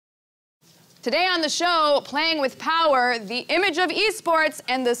Today on the show, playing with power, the image of esports,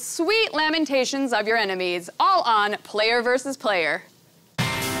 and the sweet lamentations of your enemies, all on Player versus Player.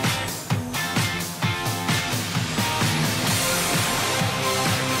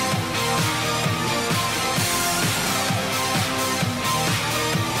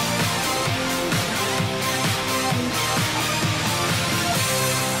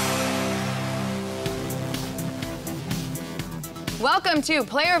 Welcome to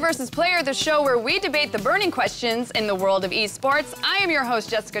Player vs. Player, the show where we debate the burning questions in the world of esports. I am your host,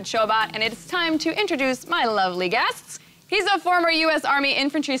 Jessica Chobot, and it's time to introduce my lovely guests. He's a former U.S. Army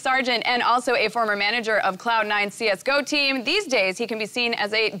infantry sergeant and also a former manager of Cloud9 CSGO team. These days, he can be seen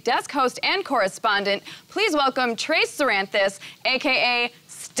as a desk host and correspondent. Please welcome Trace Saranthus, a.k.a.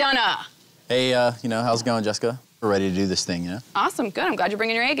 Stunna. Hey, how's it going, Jessica? We're ready to do this thing, Awesome, good. I'm glad you're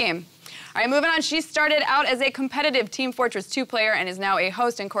bringing your A-game. All right, moving on. She started out as a competitive Team Fortress 2 player and is now a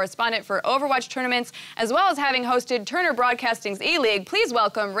host and correspondent for Overwatch tournaments, as well as having hosted Turner Broadcasting's E-League. Please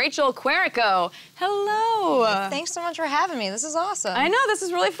welcome Rachel Querico. Hello. Thanks so much for having me. This is awesome. I know, this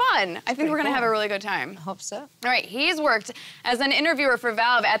is really fun. I think we're going to have a really good time. I hope so. All right, he's worked as an interviewer for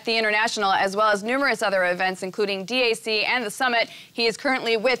Valve at the International, as well as numerous other events, including DAC and the Summit. He is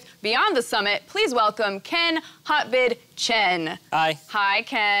currently with Beyond the Summit. Please welcome Ken Hotbid Chen. Hi. Hi,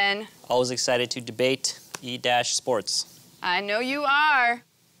 Ken. Always excited to debate E-Sports. I know you are.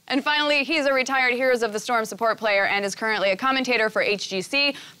 And finally, he's a retired Heroes of the Storm support player and is currently a commentator for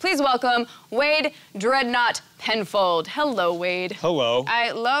HGC. Please welcome Wade Dreadnought Penfold. Hello, Wade. Hello.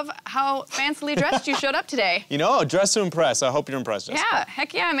 I love how fancily dressed you showed up today. You know, dressed to impress. I hope you're impressed, Jessica. Yeah,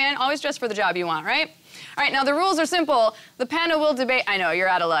 heck yeah, man. Always dress for the job you want, right? All right, now the rules are simple. The panel will debate. I know, you're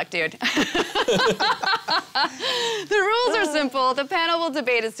out of luck, dude. The rules are simple. The panel will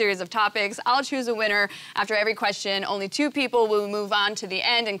debate a series of topics. I'll choose a winner after every question. Only 2 people will move on to the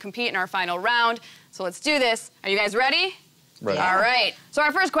end and compete in our final round. So let's do this. Are you guys ready? Ready. All right. So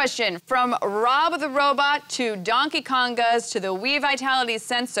our first question, from Rob the Robot to Donkey Kongas to the Wii Vitality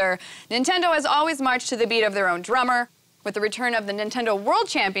Sensor, Nintendo has always marched to the beat of their own drummer. With the return of the Nintendo World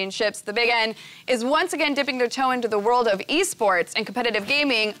Championships, the Big N is once again dipping their toe into the world of esports and competitive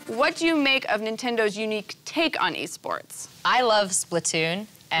gaming. What do you make of Nintendo's unique take on esports? I love Splatoon,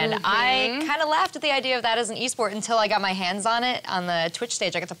 and I kind of laughed at the idea of that as an esport until I got my hands on it on the Twitch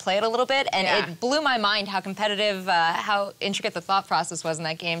stage. I got to play it a little bit, and it blew my mind how competitive, how intricate the thought process was in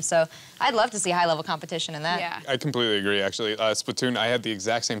that game. So I'd love to see high-level competition in that. Yeah. I completely agree, actually. Splatoon, I had the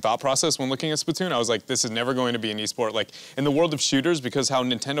exact same thought process when looking at Splatoon. I was like, this is never going to be an esport. Like, in the world of shooters, because how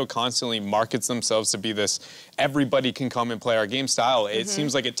Nintendo constantly markets themselves to be this, everybody can come and play our game style, it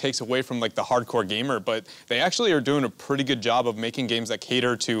seems like it takes away from, like, the hardcore gamer, but they actually are doing a pretty good job of making games that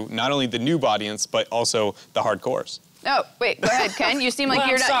cater to not only the noob audience, but also the hardcores. Oh, wait, go ahead, Ken. You seem like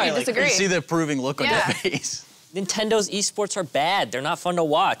you disagree. You see the approving look on your face. Nintendo's esports are bad. They're not fun to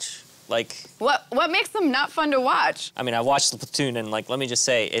watch. Like, What makes them not fun to watch? I mean, I watched Splatoon, and like, let me just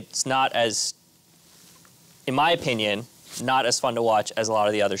say, it's not as, in my opinion, not as fun to watch as a lot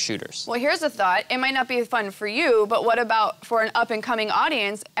of the other shooters. Well, here's a thought. It might not be fun for you, but what about for an up-and-coming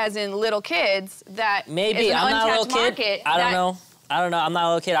audience, as in little kids, that Maybe. is an I'm not a untapped little kid. market? I don't know. I'm not a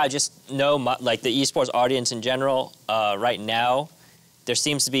little kid. I just know, like, the esports audience in general, right now, there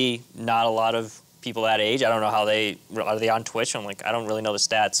seems to be not a lot of people that age. I don't know how are they on Twitch? I'm like, I don't really know the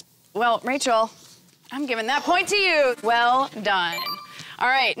stats. Well, Rachel, I'm giving that point to you. Well done. All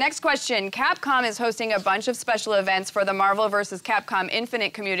right, next question. Capcom is hosting a bunch of special events for the Marvel vs. Capcom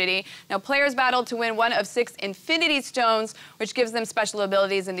Infinite community. Now, players battle to win one of 6 Infinity Stones, which gives them special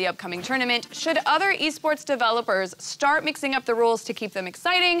abilities in the upcoming tournament. Should other esports developers start mixing up the rules to keep them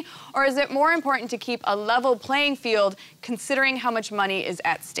exciting, or is it more important to keep a level playing field considering how much money is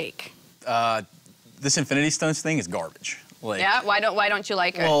at stake? This Infinity Stones thing is garbage. Like, yeah, why don't you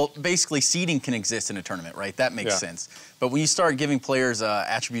like it? Well, basically, seeding can exist in a tournament, right? That makes sense. But when you start giving players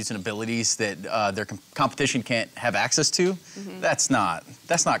attributes and abilities that their competition can't have access to, that's not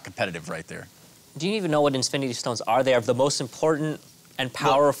competitive right there. Do you even know what Infinity Stones are? They are the most important and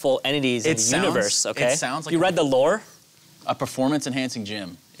powerful entities in the universe, okay? It sounds like you read the lore? A performance-enhancing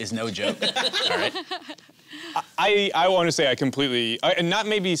gym is no joke, all right? I want to say I completely, and not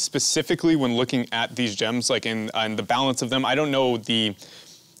maybe specifically when looking at these gems, like in the balance of them. I don't know the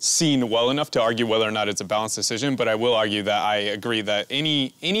scene well enough to argue whether or not it's a balanced decision, but I will argue that I agree that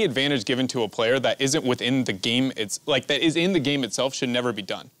any advantage given to a player that isn't within the game, that is in the game itself should never be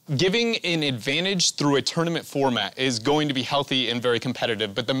done. giving an advantage through a tournament format is going to be healthy and very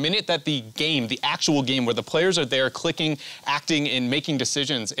competitive, but the minute that the game, the actual game where the players are there clicking, acting, and making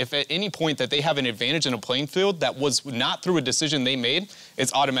decisions, if at any point that they have an advantage in a playing field that was not through a decision they made,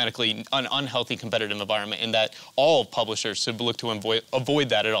 it's automatically an unhealthy competitive environment, and that all publishers should look to avoid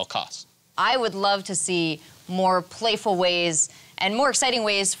that at all costs. I would love to see more playful ways and more exciting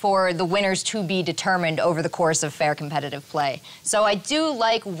ways for the winners to be determined over the course of fair competitive play. So I do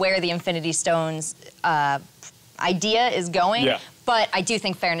like where the Infinity Stones idea is going, but I do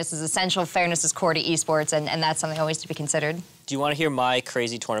think fairness is essential. Fairness is core to esports, and that's something always to be considered. Do you want to hear my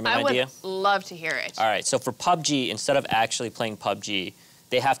crazy tournament idea? I would love to hear it. All right, so for PUBG, instead of actually playing PUBG,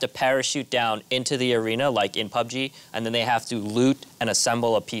 they have to parachute down into the arena, like in PUBG, and then they have to loot and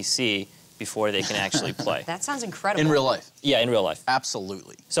assemble a PC before they can actually play. That sounds incredible. In real life? Yeah, in real life.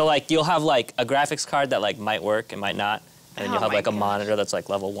 Absolutely. So like you'll have like a graphics card that like might work and might not, and then you'll have like a monitor that's like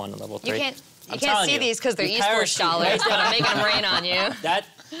level 1 and level 3. You can't see these because they're esports dollars, but I'm making them rain on you.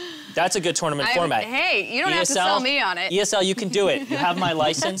 That's a good tournament format. Hey, you don't have to sell me on it. ESL, you can do it. You have my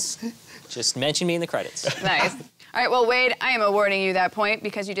license. Just mention me in the credits. Nice. All right, well, Wade, I am awarding you that point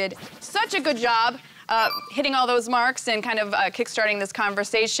because you did such a good job hitting all those marks and kind of kickstarting this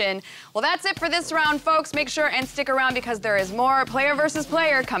conversation. Well, that's it for this round, folks. Make sure and stick around because there is more player versus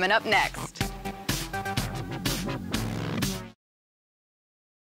player coming up next.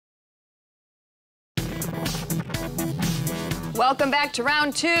 Welcome back to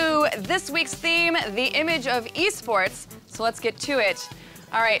round 2. This week's theme, the image of esports. So let's get to it.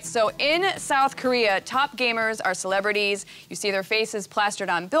 All right, so in South Korea, top gamers are celebrities. You see their faces plastered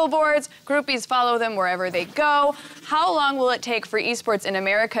on billboards. Groupies follow them wherever they go. How long will it take for esports in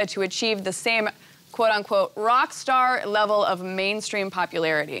America to achieve the same, quote-unquote, rock star level of mainstream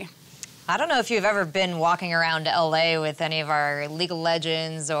popularity? I don't know if you've ever been walking around LA with any of our League of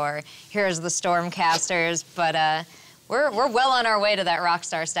Legends or Heroes of the Stormcasters, but we're well on our way to that rock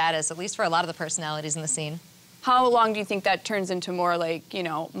star status, at least for a lot of the personalities in the scene. How long do you think that turns into more like, you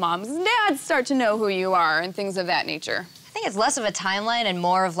know, moms and dads start to know who you are and things of that nature? I think it's less of a timeline and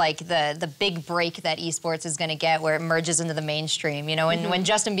more of like the big break that esports is going to get where it merges into the mainstream. You know, when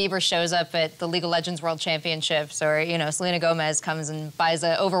Justin Bieber shows up at the League of Legends World Championships, or, you know, Selena Gomez comes and buys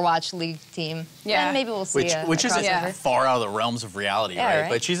an Overwatch League team, then maybe we'll see which is crossover. far out of the realms of reality, right? Right?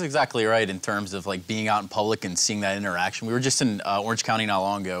 But she's exactly right in terms of like being out in public and seeing that interaction. We were just in Orange County not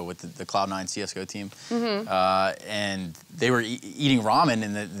long ago with the Cloud9 CSGO team, and they were eating ramen,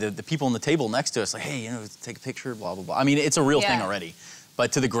 and the people on the table next to us like, hey, you know, take a picture, blah, blah, blah. I mean, it's a real thing already.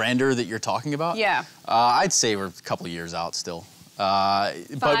 But to the grandeur that you're talking about, I'd say we're a couple of years out still.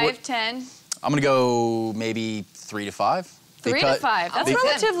 5, 10? I'm gonna go maybe 3 to 5. 3 to 5. That's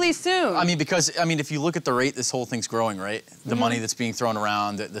relatively soon. I mean, because if you look at the rate this whole thing's growing, right? The money that's being thrown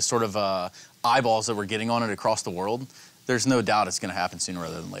around, the sort of eyeballs that we're getting on it across the world, there's no doubt it's gonna happen sooner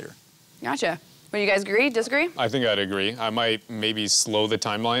rather than later. Gotcha. Would you guys agree, disagree? I think I'd agree. I might maybe slow the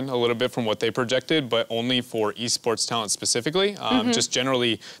timeline a little bit from what they projected, but only for esports talent specifically. Just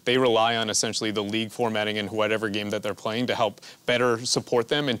generally, they rely on essentially the league formatting in whatever game that they're playing to help better support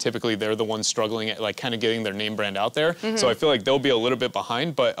them, and typically they're the ones struggling at like kind of getting their name brand out there. So I feel like they'll be a little bit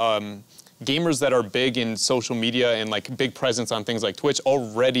behind, but gamers that are big in social media and like big presence on things like Twitch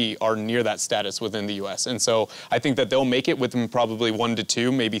already are near that status within the US. And so I think that they'll make it within probably 1 to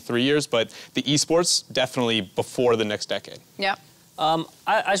 2, maybe 3 years, but the esports definitely before the next decade. Yep. I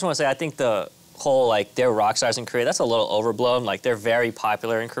just want to say, I think the whole like they're rock stars in Korea, that's a little overblown. Like they're very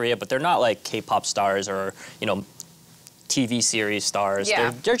popular in Korea, but they're not like K-pop stars or, you know, TV series stars.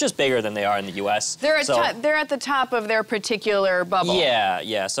 Yeah. They're just bigger than they are in the US. They're at the top of their particular bubble.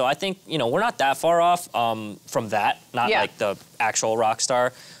 Yeah. So I think, you know, we're not that far off from that, not like the actual rock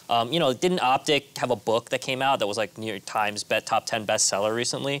star. You know, didn't Optic have a book that came out that was like New York Times top 10 bestseller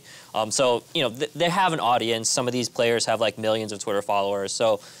recently? So, you know, they have an audience. Some of these players have like millions of Twitter followers.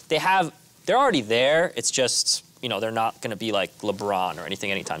 So they're already there. It's just, you know, they're not going to be like LeBron or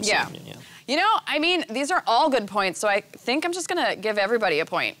anything anytime soon. Yeah. You know, I mean, these are all good points, so I think I'm just gonna give everybody a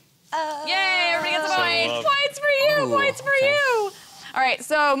point. Yay, everybody gets a point. Points for you, points for you. All right,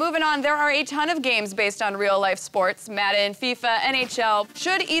 so moving on, there are a ton of games based on real life sports, Madden, FIFA, NHL.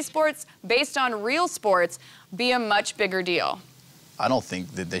 Should esports based on real sports be a much bigger deal? I don't think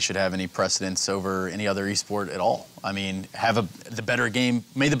that they should have any precedence over any other esport at all. I mean, the better game,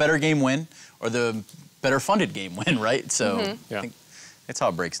 may the better game win, or the better funded game win, right? So I think that's how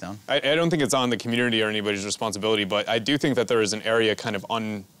it breaks down. I don't think it's on the community or anybody's responsibility, but I do think that there is an area kind of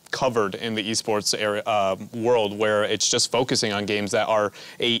covered in the esports area, world, where it's just focusing on games that are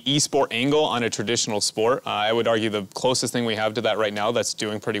a esport angle on a traditional sport. I would argue the closest thing we have to that right now that's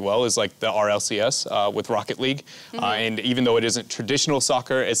doing pretty well is like the RLCS with Rocket League. And even though it isn't traditional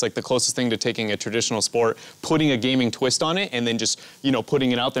soccer, it's like the closest thing to taking a traditional sport, putting a gaming twist on it, and then just, you know,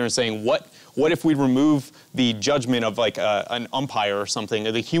 putting it out there and saying, what if we remove the judgment of like an umpire or something,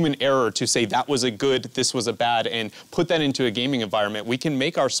 or the human error to say that was a good, this was a bad, and put that into a gaming environment? We can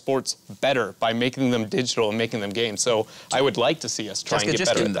make our sports better by making them digital and making them games. So I would like to see us try and get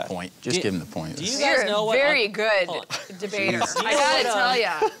better at that. Just give him the point. Do you guys know what? Very good debater. I gotta tell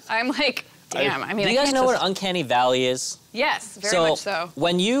ya, I'm like, damn. I mean, do you guys know what Uncanny Valley is? Yes, very much so.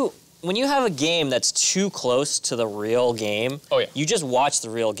 When you have a game that's too close to the real game, you just watch the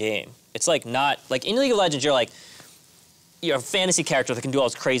real game. It's like not like in League of Legends, you're a fantasy character that can do all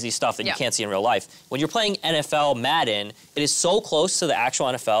this crazy stuff that you can't see in real life. When you're playing NFL Madden, it is so close to the actual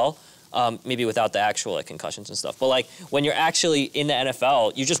NFL, maybe without the actual like concussions and stuff. But like when you're actually in the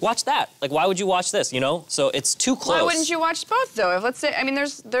NFL, you just watch that. Like why would you watch this? You know, so it's too close. Why wouldn't you watch both though? If let's say, I mean,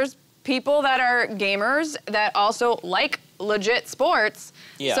 there's people that are gamers that also like legit sports.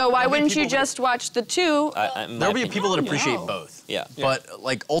 Yeah. So why wouldn't you just watch the two? There'll be people that appreciate both. Yeah. But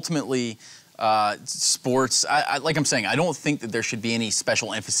like ultimately, sports, like I'm saying, I don't think that there should be any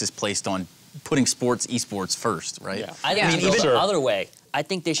special emphasis placed on putting esports first, right? Yeah. I mean, even the other way. I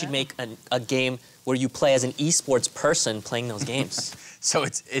think they should make a game where you play as an esports person playing those games. So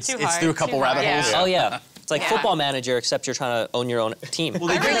it's through a couple rabbit holes. Oh yeah. It's like Football Manager, except you're trying to own your own team. Well,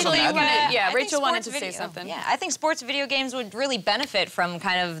 Rachel wanted to say something. Yeah, I think sports video games would really benefit from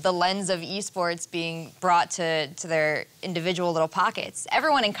kind of the lens of esports being brought to their individual little pockets.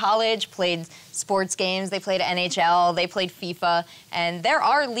 Everyone in college played sports games. They played NHL, they played FIFA, and there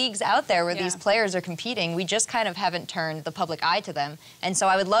are leagues out there where these players are competing. We just kind of haven't turned the public eye to them. And so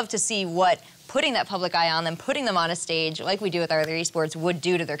I would love to see what putting that public eye on them, putting them on a stage like we do with our other esports would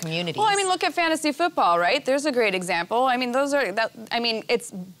do to their communities. Well, I mean, look at fantasy football, right? There's a great example. I mean,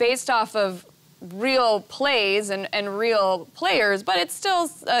 it's based off of real plays and real players, but it's still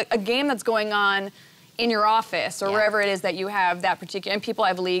a game that's going on in your office or wherever it is that you have that particular, and people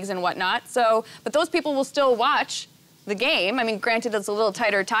have leagues and whatnot. So, but those people will still watch the game. I mean, granted, it's a little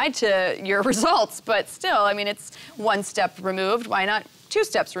tighter tied to your results, but still, I mean, it's one step removed. Why not 2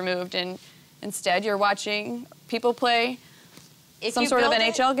 steps removed? And instead, you're watching people play some sort of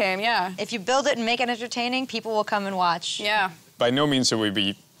NHL game, If you build it and make it entertaining, people will come and watch. Yeah. By no means should we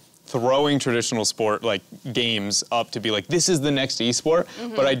be throwing traditional sport like games up to be like, this is the next esport,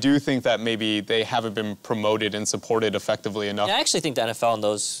 but I do think that maybe they haven't been promoted and supported effectively enough. Yeah, I actually think the NFL and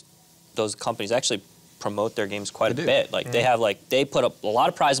those companies actually promote their games quite a bit. Like they put up a lot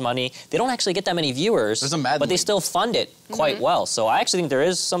of prize money. They don't actually get that many viewers, but they still fund it quite well. So I actually think there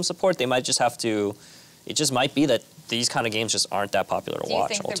is some support. They might just have to, it just might be that these kind of games just aren't that popular to watch.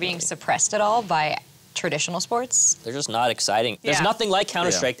 Do you think they're being suppressed at all by traditional sports? They're just not exciting. There's nothing like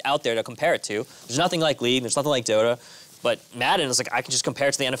Counter-Strike out there to compare it to. There's nothing like League, there's nothing like Dota. But Madden is like, I can just compare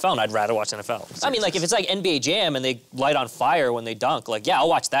it to the NFL, and I'd rather watch NFL. I mean, like, if it's like NBA Jam and they light on fire when they dunk, like, yeah, I'll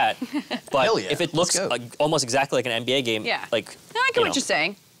watch that. But if it looks like, almost exactly like an NBA game, like, no, I get what you're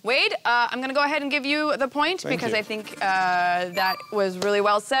saying. Wade, I'm going to go ahead and give you the point because I think that was really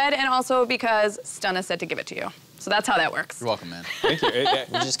well said, and also because Stunna said to give it to you. So that's how that works. You're welcome, man. Thank you.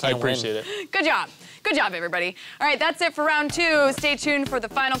 We just can't I appreciate it. Good job. Good job, everybody. All right, that's it for round 2. Stay tuned for the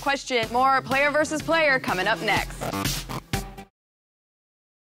final question. More player versus player coming up next.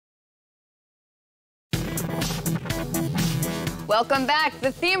 Welcome back.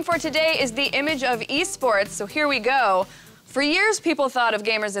 The theme for today is the image of esports, so here we go. For years, people thought of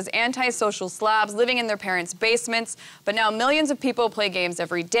gamers as antisocial slobs living in their parents' basements, but now millions of people play games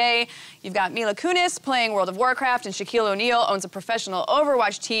every day. You've got Mila Kunis playing World of Warcraft, and Shaquille O'Neal owns a professional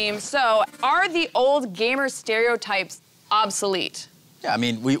Overwatch team. So, are the old gamer stereotypes obsolete? Yeah, I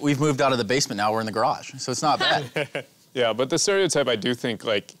mean, we've moved out of the basement now, we're in the garage, so it's not bad. Yeah, but the stereotype, I do think,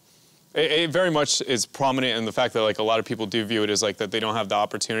 like, it very much is prominent in the fact that, like, a lot of people do view it as, like, that they don't have the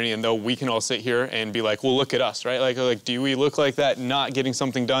opportunity, and though we can all sit here and be like, well, look at us, right? Like do we look like that, not getting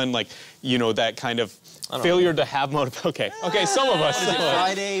something done, like, you know, that kind of failure to have motive. Okay, some of us.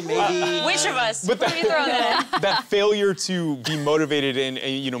 Friday, maybe. Which of us? But What are you throwing that in? that failure to be motivated and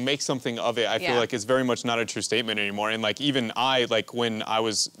you know, make something of it, I feel like is very much not a true statement anymore. And like even I, like when I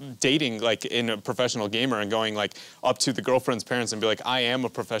was dating, like in a professional gamer and going like up to the girlfriend's parents and be like, I am a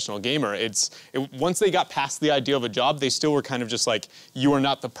professional gamer. Once they got past the idea of a job, they still were kind of just like, you are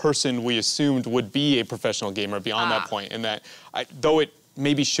not the person we assumed would be a professional gamer beyond that point. And that, though it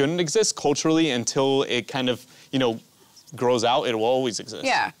maybe shouldn't exist culturally until it kind of, you know, grows out, it will always exist.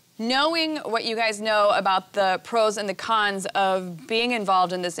 Yeah. knowing what you guys know about the pros and the cons of being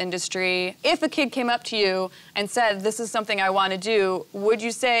involved in this industry, if a kid came up to you and said, this is something I want to do, would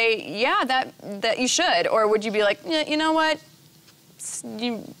you say, yeah, that you should? Or would you be like, yeah, you know what?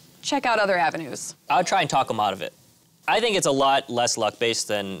 You check out other avenues. I would try and talk them out of it. I think it's a lot less luck-based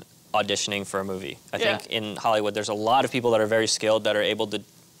than auditioning for a movie. I think in Hollywood, there's a lot of people that are very skilled that are able to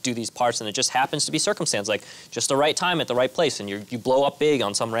do these parts, and it just happens to be circumstance, like just the right time at the right place, and you blow up big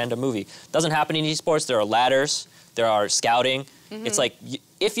on some random movie. Doesn't happen in esports. There are ladders, there are scouting. It's like,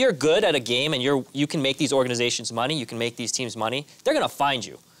 if you're good at a game and you can make these organizations money, you can make these teams money, they're gonna find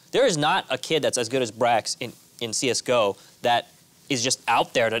you. There is not a kid that's as good as Brax in CSGO that is just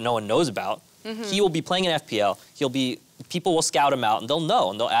out there that no one knows about. He will be playing in FPL. People will scout him out, and they'll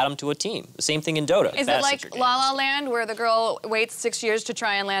know, and they'll add him to a team. The same thing in Dota. Is it like La La Land, where the girl waits 6 years to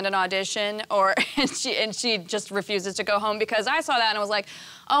try and land an audition, or and she just refuses to go home? Because I saw that and I was like,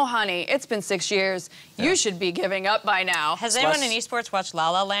 oh, honey, it's been 6 years. You should be giving up by now. Has anyone in esports watched La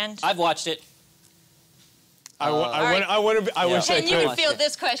La Land? I've watched it. I wish I could. You can field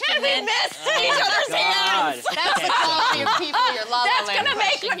this question then. Miss each other's hands. That's the quality of people your La La That's Land gonna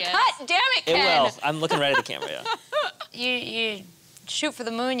make the question cut. Damn it, It Ken. will. I'm looking right at the camera, yeah. You shoot for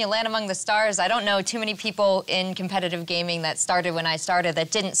the moon, you land among the stars. I don't know too many people in competitive gaming that started when I started that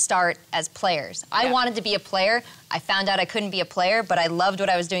didn't start as players. I wanted to be a player. I found out I couldn't be a player, but I loved what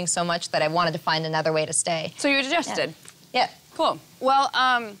I was doing so much that I wanted to find another way to stay. So you adjusted. Yeah. Cool. Well,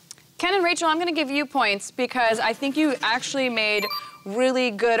 Ken and Rachel, I'm going to give you points because I think you actually made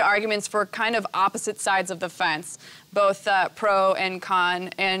really good arguments for kind of opposite sides of the fence, both pro and con,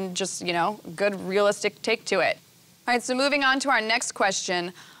 and just, you know, good realistic take to it. All right, so moving on to our next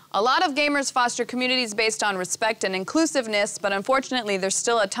question. A lot of gamers foster communities based on respect and inclusiveness, but unfortunately there's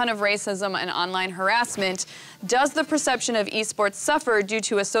still a ton of racism and online harassment. Does the perception of esports suffer due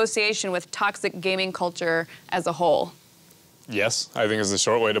to association with toxic gaming culture as a whole? Yes, I think is the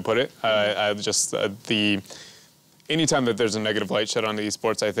short way to put it. Anytime that there's a negative light shed on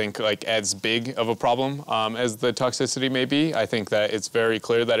esports, I think like as big of a problem as the toxicity may be. I think that it's very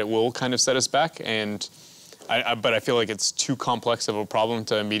clear that it will kind of set us back, but I feel like it's too complex of a problem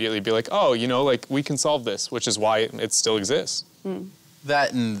to immediately be like, oh, you know, like we can solve this, which is why it still exists.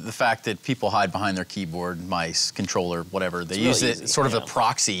 That and the fact that people hide behind their keyboard, mice, controller, whatever. They use it sort of a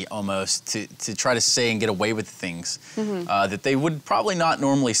proxy almost to try to say and get away with things that they would probably not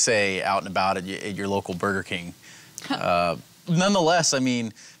normally say out and about at your local Burger King. Nonetheless, I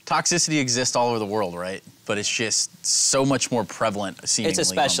mean, toxicity exists all over the world, right? But it's just so much more prevalent, seemingly. It's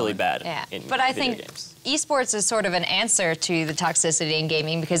especially online. bad in But I video think games. esports is sort of an answer to the toxicity in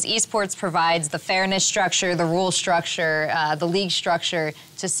gaming because esports provides the fairness structure, the rule structure, the league structure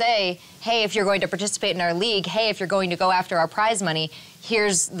to say, hey, if you're going to participate in our league, hey, if you're going to go after our prize money,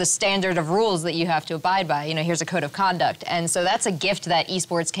 here's the standard of rules that you have to abide by. You know, here's a code of conduct. And so that's a gift that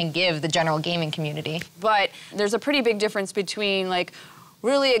esports can give the general gaming community. But there's a pretty big difference between like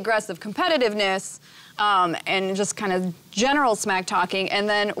really aggressive competitiveness and just kind of general smack talking, and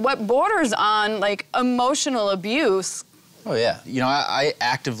then what borders on like emotional abuse. Oh yeah, you know, I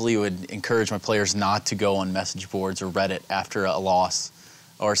actively would encourage my players not to go on message boards or Reddit after a loss,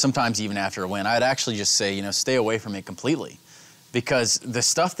 or sometimes even after a win. I'd actually just say, you know, stay away from it completely, because the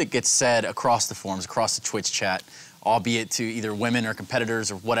stuff that gets said across the forums, across the Twitch chat, albeit to either women or competitors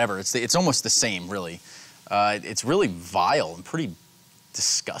or whatever, it's almost the same, really. It's really vile and pretty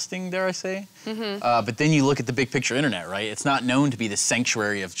disgusting, dare I say. But then you look at the big picture internet, right? It's not known to be the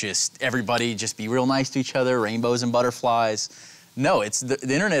sanctuary of just everybody just be real nice to each other, rainbows and butterflies. No, it's the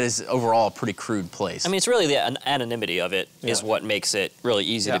internet is overall a pretty crude place. I mean, it's really the anonymity of it is what makes it really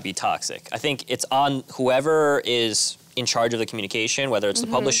easy to be toxic. I think it's on whoever is in charge of the communication, whether it's the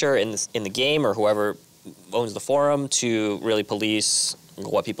publisher in the game or whoever owns the forum, to really police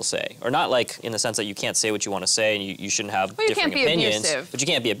what people say. Or not like in the sense that you can't say what you want to say and you shouldn't have different opinions. Abusive. But you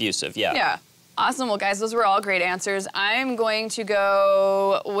can't be abusive, Yeah. Awesome. Well, guys, those were all great answers. I'm going to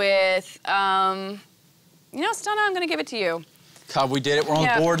go with, you know, Stunna, I'm going to give it to you. God, we did it. We're on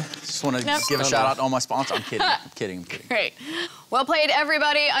the board. Just want to give a shout out to all my sponsors. I'm kidding. I'm kidding. Great. Well played,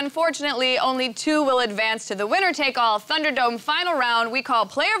 everybody. Unfortunately, only 2 will advance to the winner-take-all Thunderdome final round we call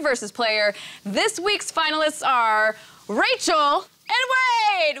Player versus Player. This week's finalists are Rachel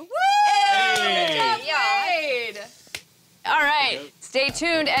and Wade. Woo! Hey. Wade! All right. Stay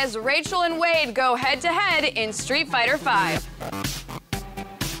tuned as Rachel and Wade go head-to-head in Street Fighter V.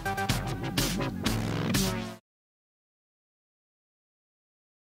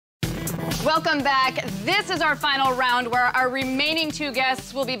 Welcome welcome back. This is our final round where our remaining 2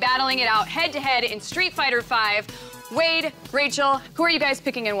 guests will be battling it out head-to-head in Street Fighter V. Wade, Rachel, who are you guys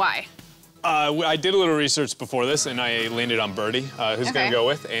picking and why? I did a little research before this, and I landed on Birdie, who's going to go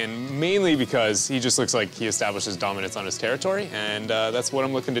with, and mainly because he just looks like he establishes dominance on his territory, and that's what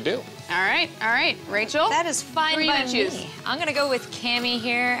I'm looking to do. All right, Rachel. That is fine Who are you by gonna choose? me. I'm gonna go with Cammy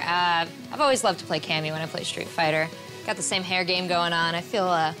here. I've always loved to play Cammy when I play Street Fighter. Got the same hair game going on. I feel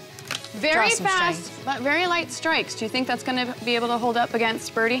Very some fast, strength. but very light strikes. Do you think that's gonna be able to hold up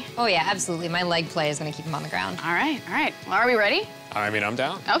against Birdie? Oh yeah, absolutely. My leg play is gonna keep him on the ground. All right. Well, are we ready? I mean, I'm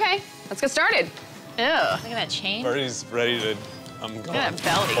down. Okay, let's get started. Ew. Look at that chain. Birdie's ready to, I'm going. Look at that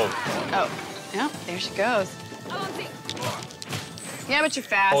belly. Oh, no, there she goes. Yeah, but you're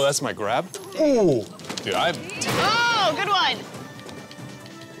fast. Oh, that's my grab? Ooh. Dude, Oh, good one.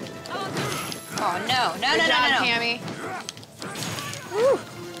 Oh no, no, Good no, job, no, no. Cammy.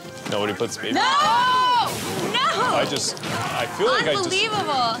 Nobody puts speed. No! No! I feel like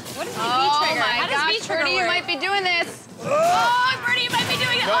Unbelievable. What is the Oh V-trigger? my How does gosh, V-trigger Birdie, you work? might be doing this. Oh, Birdie, you might be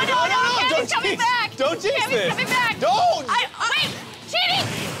doing it. No, Oh, no, Cammy's don't coming jinx. back. Don't jinx Cammy's this. coming back. Don't. Wait, cheating.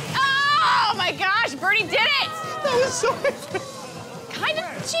 Oh my gosh, Birdie did it. That was so Kind of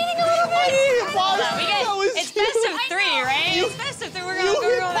cheating a little bit. It's best of 3, right? It's best of 3. We're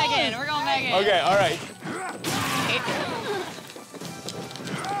going back in. We're going back in. Okay, all right.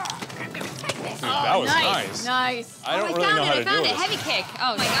 Dude, that was nice. Nice. I don't really know how to do I found this. it. Heavy kick.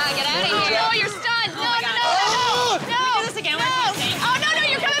 Oh my god, get out of Oh, here. no, you're stunned. No, my no, God. no, no, no. Can we do this again? No. We're missing. Oh, no,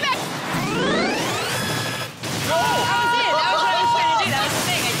 you're coming back. That was it. That was what I was trying to do. That was the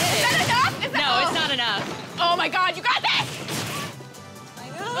thing. I did Is that it. enough? Is that No, it's not enough. Oh my God, you got this.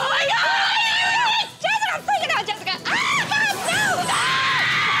 Oh my God. Jessica, bring it on, Jessica. Ah, God, no!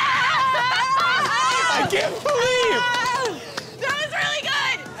 I can't believe. That was really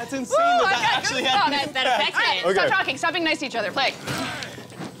good. That's insane Woo, that I've got actually goosebumps. happened. That affected All right, it. Okay. stop talking. Stop being nice to each other. Play.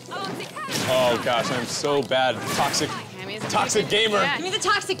 Oh gosh, I'm so bad. Toxic gamer. Yeah. Give me the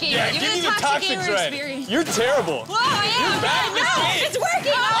toxic gamer. Yeah, give me the toxic gamer thread. experience. You're terrible. Whoa, I am. You're bad at this game. It's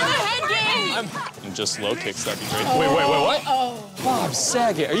working. Oh, the head game. And just low kicks, that'd be great. Wait, what? Oh. Bob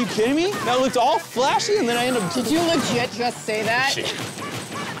Saget, are you kidding me? That looked all flashy and then I end up... Did you legit just say that? Shit.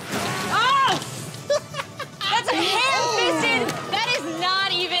 Oh! That's a ham-fisted. That is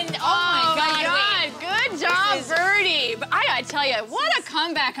not even. Oh my God. Good job, Birdie. But I gotta tell you, what a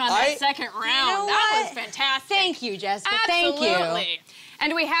comeback on that second round. know That what? was fantastic. Thank you, Jessica. Absolutely. Thank you.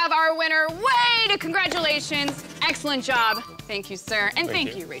 And we have our winner, Wade. Congratulations. Excellent job. Thank you, sir. And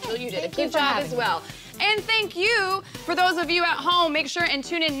thank you, Rachel. You did a good job as well. And thank you for those of you at home. Make sure and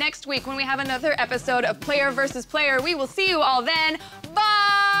tune in next week when we have another episode of Player vs. Player. We will see you all then.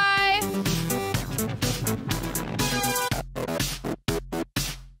 Bye.